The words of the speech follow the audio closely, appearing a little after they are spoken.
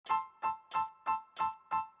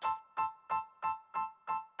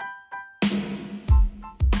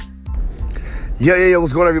Yo,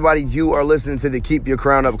 what's going on, everybody? You are listening to the Keep Your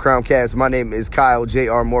Crown Up Crowncast. My name is Kyle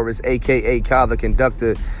J.R. Morris, a.k.a. Kyle the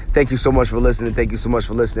Conductor. Thank you so much for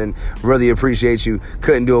listening. Really appreciate you.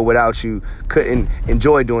 Couldn't do it without you. Couldn't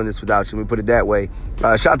enjoy doing this without you. Let me put it that way.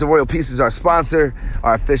 Shout out to Royal Pieces, our sponsor,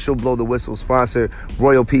 our official Blow the Whistle sponsor.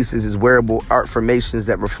 Royal Pieces is wearable art formations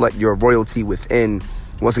that reflect your royalty within.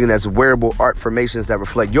 Once again, that's wearable art formations that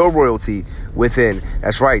reflect your royalty within.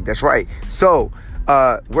 That's right. So,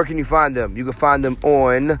 where can you find them? You can find them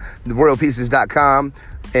on royalpieces.com,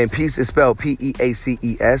 and Peace is spelled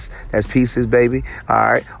P-E-A-C-E-S. That's Pieces, baby.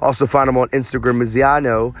 All right. Also find them on Instagram,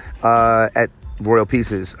 Miziano, at Royal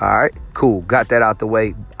Pieces. All right. Cool. Got that out the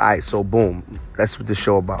way. All right. So, boom. That's what the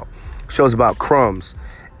show about. The show's about crumbs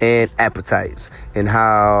and appetites and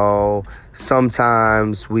how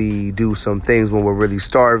sometimes we do some things when we're really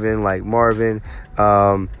starving, like Marvin.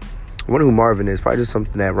 I wonder who Marvin is. Probably just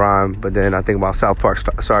something that rhymed. But then I think about South Park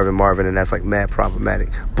starving Marvin, and that's like mad problematic.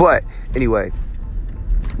 But anyway,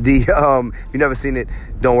 if you've never seen it,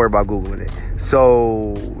 don't worry about Googling it.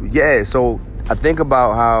 So yeah, so I think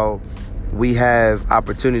about how we have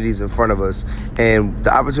opportunities in front of us, and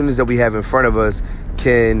the opportunities that we have in front of us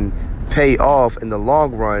can pay off in the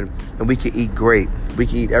long run, and we can eat great. We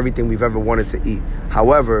can eat everything we've ever wanted to eat.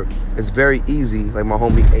 However, it's very easy, like my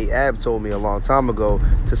homie A-Ab told me a long time ago,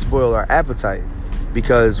 to spoil our appetite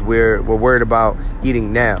because we're worried about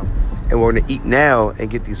eating now. And we're going to eat now and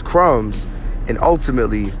get these crumbs, and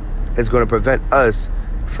ultimately it's going to prevent us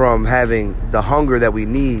from having the hunger that we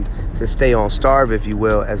need to stay on starve, if you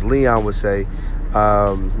will, as Leon would say.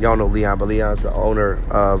 Y'all know Leon, but Leon's the owner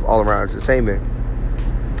of All Around Entertainment.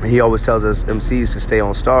 He always tells us MCs to stay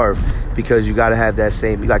on starve because you got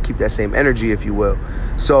to keep that same energy, if you will.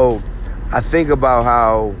 So I think about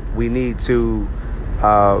how we need to,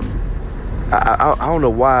 I don't know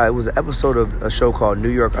why, it was an episode of a show called New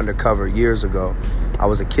York Undercover years ago. I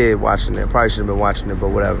was a kid watching it. Probably shouldn't have been watching it, but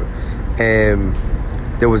whatever. And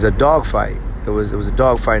there was a dog fight. It was a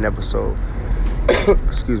dog fighting episode.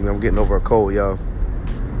 Excuse me, I'm getting over a cold, y'all.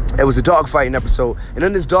 It was a dogfighting episode, and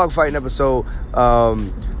in this dogfighting episode,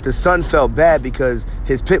 the son felt bad because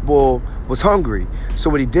his pit bull was hungry. So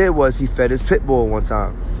what he did was he fed his pit bull one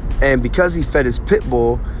time, and because he fed his pit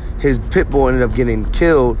bull ended up getting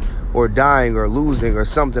killed or dying or losing or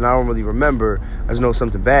something. I don't really remember. I just know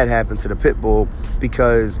something bad happened to the pit bull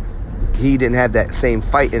because he didn't have that same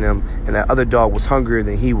fight in him, and that other dog was hungrier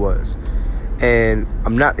than he was. And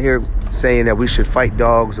I'm not here saying that we should fight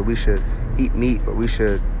dogs or we should eat meat or we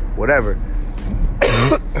should whatever.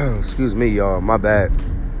 Excuse me, y'all. My bad.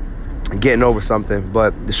 I'm getting over something,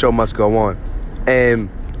 but the show must go on. And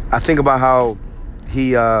I think about how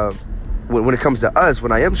when it comes to us,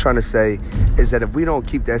 what I am trying to say is that if we don't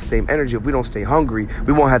keep that same energy, if we don't stay hungry,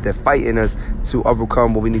 we won't have that fight in us to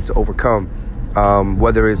overcome what we need to overcome.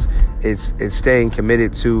 Whether it's staying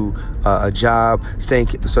committed to a job, staying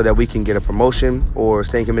so that we can get a promotion, or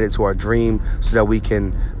staying committed to our dream so that we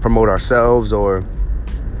can promote ourselves, or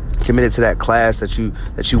committed to that class that you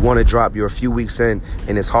want to drop. You're a few weeks in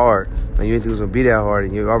and it's hard and you didn't think it was going to be that hard,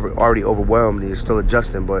 and you're already overwhelmed and you're still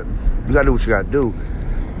adjusting, but you got to do what you got to do.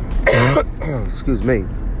 Excuse me,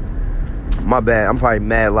 my bad. I'm probably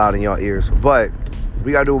mad loud in y'all ears, but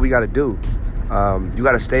we got to do what we got to do. You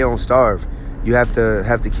got to stay on starve. You have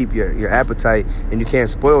to keep your appetite, and you can't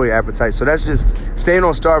spoil your appetite. So that's just staying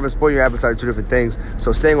on starve and spoiling your appetite are two different things.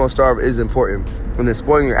 So staying on starve is important, and then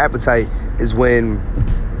spoiling your appetite is when,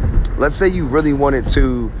 let's say you really wanted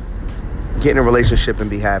to get in a relationship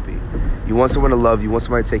and be happy. You want someone to love you. You want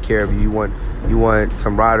somebody to take care of you. You want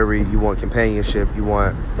camaraderie. You want companionship. You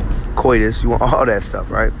want coitus. You want all that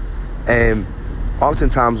stuff, right? And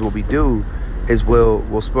oftentimes what we do is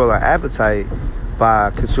we'll spoil our appetite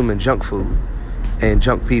by consuming junk food and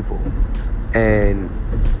junk people. And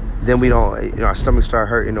then we don't, our stomachs start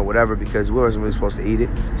hurting or whatever because we wasn't really supposed to eat it.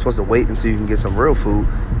 We're supposed to wait until you can get some real food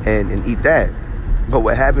and eat that. But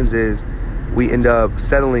what happens is we end up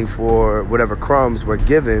settling for whatever crumbs we're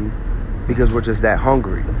given because we're just that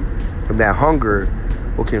hungry. And that hunger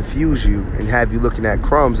will confuse you and have you looking at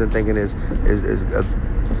crumbs and thinking is a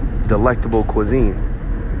delectable cuisine.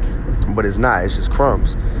 But it's not. It's just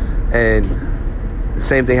crumbs. And the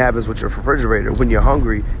same thing happens with your refrigerator. When you're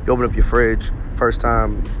hungry, you open up your fridge. First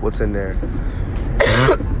time, what's in there?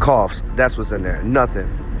 Coughs. That's what's in there. Nothing.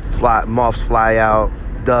 Moths fly out.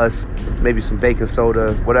 Dust, maybe some baking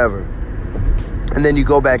soda, whatever. And then you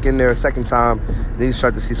go back in there a second time, then you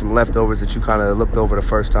start to see some leftovers that you kind of looked over the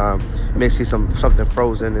first time. You may see something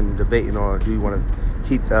frozen and debating on, do you want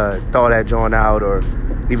to thaw that joint out, or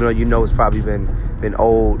even though you know it's probably been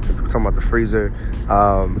old, if we're talking about the freezer,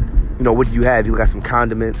 what do you have? You got some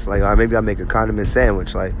condiments, like maybe I'll make a condiment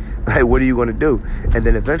sandwich. Like what are you going to do? And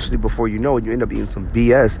then eventually, before you know it, you end up eating some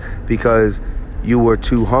BS because you were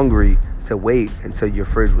too hungry to wait until your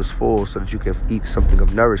fridge was full so that you could eat something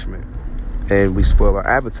of nourishment. And we spoil our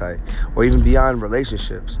appetite. Or even beyond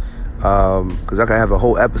relationships. Because I could have a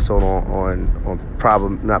whole episode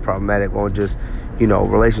not problematic, on just,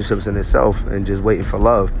 relationships in itself and just waiting for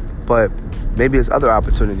love. But maybe it's other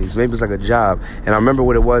opportunities. Maybe it's like a job. And I remember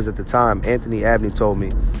what it was at the time. Anthony Abney told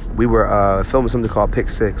me we were filming something called Pick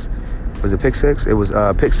Six. Was it Pick Six? It was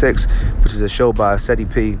Pick Six, which is a show by Seti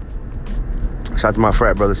P. Shout out to my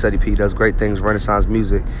frat brother, Seti P. Does great things, Renaissance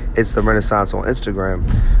music. It's the Renaissance on Instagram.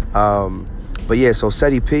 But yeah, so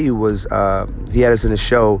Seti P was, he had us in the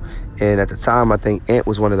show. And at the time, I think Ant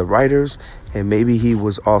was one of the writers. And maybe he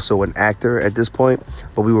was also an actor at this point.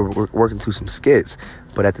 But we were working through some skits.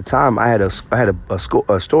 But at the time, I had a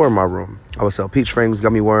store in my room. I would sell peach rings,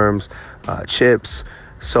 gummy worms, chips,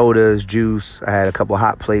 sodas, juice. I had a couple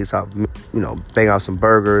hot plates. I would, bang out some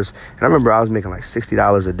burgers. And I remember I was making like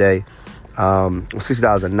 $60 a day.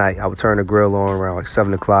 $60 a night. I would turn the grill on around like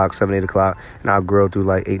 7 o'clock, 7, 8 o'clock, and I'll grill through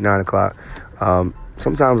like 8, 9 o'clock.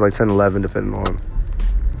 Sometimes like 10, 11, depending on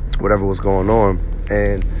whatever was going on.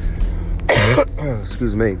 And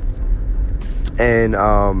excuse me. And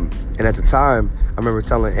at the time, I remember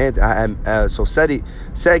telling Anthony, so Seti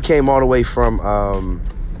came all the way from,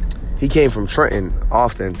 he came from Trenton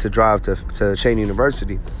often to drive to Cheyney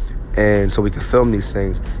University. And so we could film these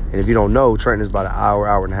things. And if you don't know, Trenton is about an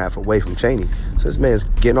hour and a half away from Cheyney. So this man's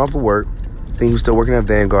getting off of work. I think he was still working at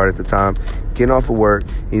Vanguard at the time. Getting off of work,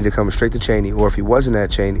 either coming straight to Cheyney, or if he wasn't at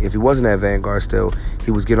Vanguard still,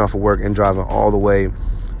 he was getting off of work and driving all the way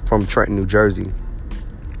from Trenton, New Jersey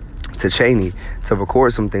to Cheyney to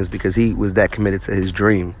record some things because he was that committed to his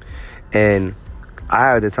dream. And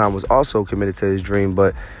I, at the time, was also committed to his dream,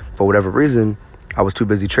 but for whatever reason, I was too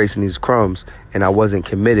busy tracing these crumbs, and I wasn't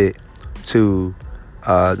committed to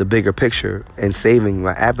the bigger picture and saving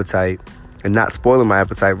my appetite and not spoiling my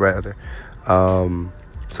appetite, rather,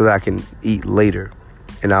 so that I can eat later.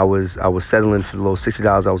 And I was settling for the little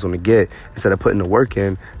 $60 I was going to get instead of putting the work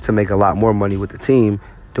in to make a lot more money with the team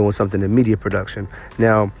doing something in media production.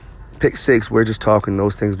 Now, Pick Six, we're just talking.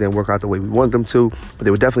 Those things didn't work out the way we wanted them to, but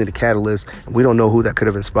they were definitely the catalyst, and we don't know who that could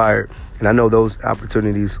have inspired. And I know those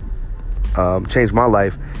opportunities changed my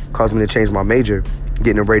life, caused me to change my major,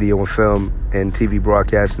 getting into radio and film and TV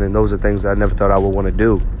broadcasting, and those are things that I never thought I would want to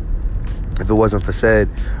do if it wasn't for said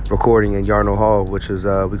recording in Yarnell Hall, which is,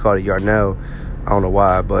 we called it Yarnell. I don't know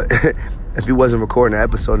why, but if he wasn't recording an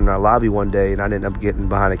episode in our lobby one day and I didn't end up getting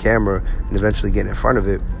behind a camera and eventually getting in front of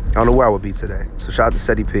it, I don't know where I would be today. So shout out to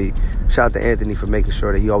Seti P. Shout out to Anthony for making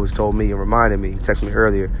sure that he always told me and reminded me. He texted me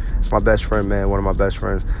earlier. It's my best friend, man, one of my best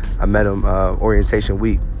friends. I met him orientation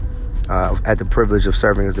week. Had the privilege of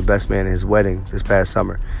serving as the best man in his wedding this past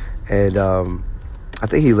summer. And I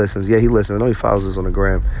think he listens. Yeah, he listens. I know he follows us on the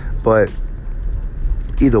gram. But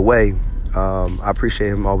either way, I appreciate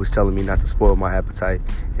him always telling me not to spoil my appetite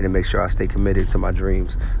and to make sure I stay committed to my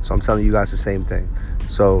dreams. So I'm telling you guys the same thing.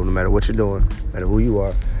 So no matter what you're doing, no matter who you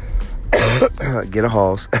are, get a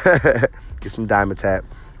Halls, get some Dimetapp,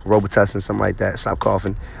 Robitussin, something like that. Stop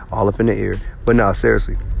coughing all up in the ear. But no,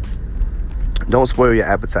 seriously, don't spoil your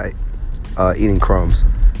appetite eating crumbs,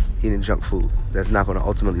 eating junk food. That's not going to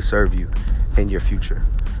ultimately serve you in your future.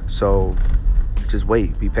 So just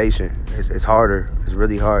wait, be patient. It's harder. It's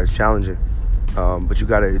really hard. It's challenging. But you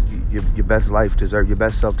gotta, your best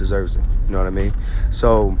self deserves it. You know what I mean?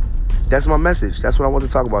 So that's my message. That's what I want to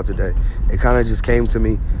talk about today. It kind of just came to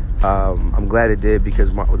me. I'm glad it did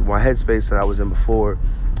because my headspace that I was in before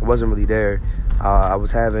wasn't really there. I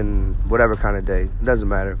was having whatever kind of day. It doesn't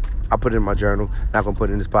matter. I'll put it in my journal. Not going to put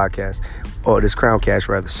it in this podcast. Or this Crowncast,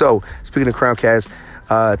 rather. So, speaking of Crowncast,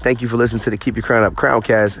 thank you for listening to the Keep Your Crown Up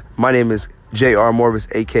Crowncast. My name is J.R. Morris,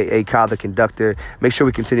 a.k.a. Kyle the Conductor. Make sure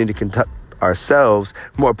we continue to conduct ourselves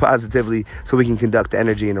more positively so we can conduct the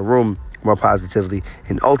energy in the room more positively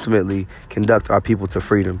and ultimately conduct our people to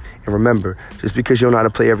freedom. And remember, just because you don't know how to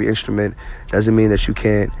play every instrument doesn't mean that you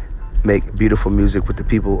can't make beautiful music with the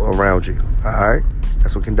people around you. All right?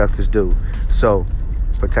 That's what conductors do. So,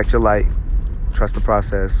 protect your light. Trust the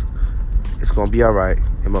process. It's going to be all right.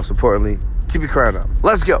 And most importantly, keep your crown up.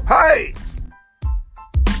 Let's go. Hey!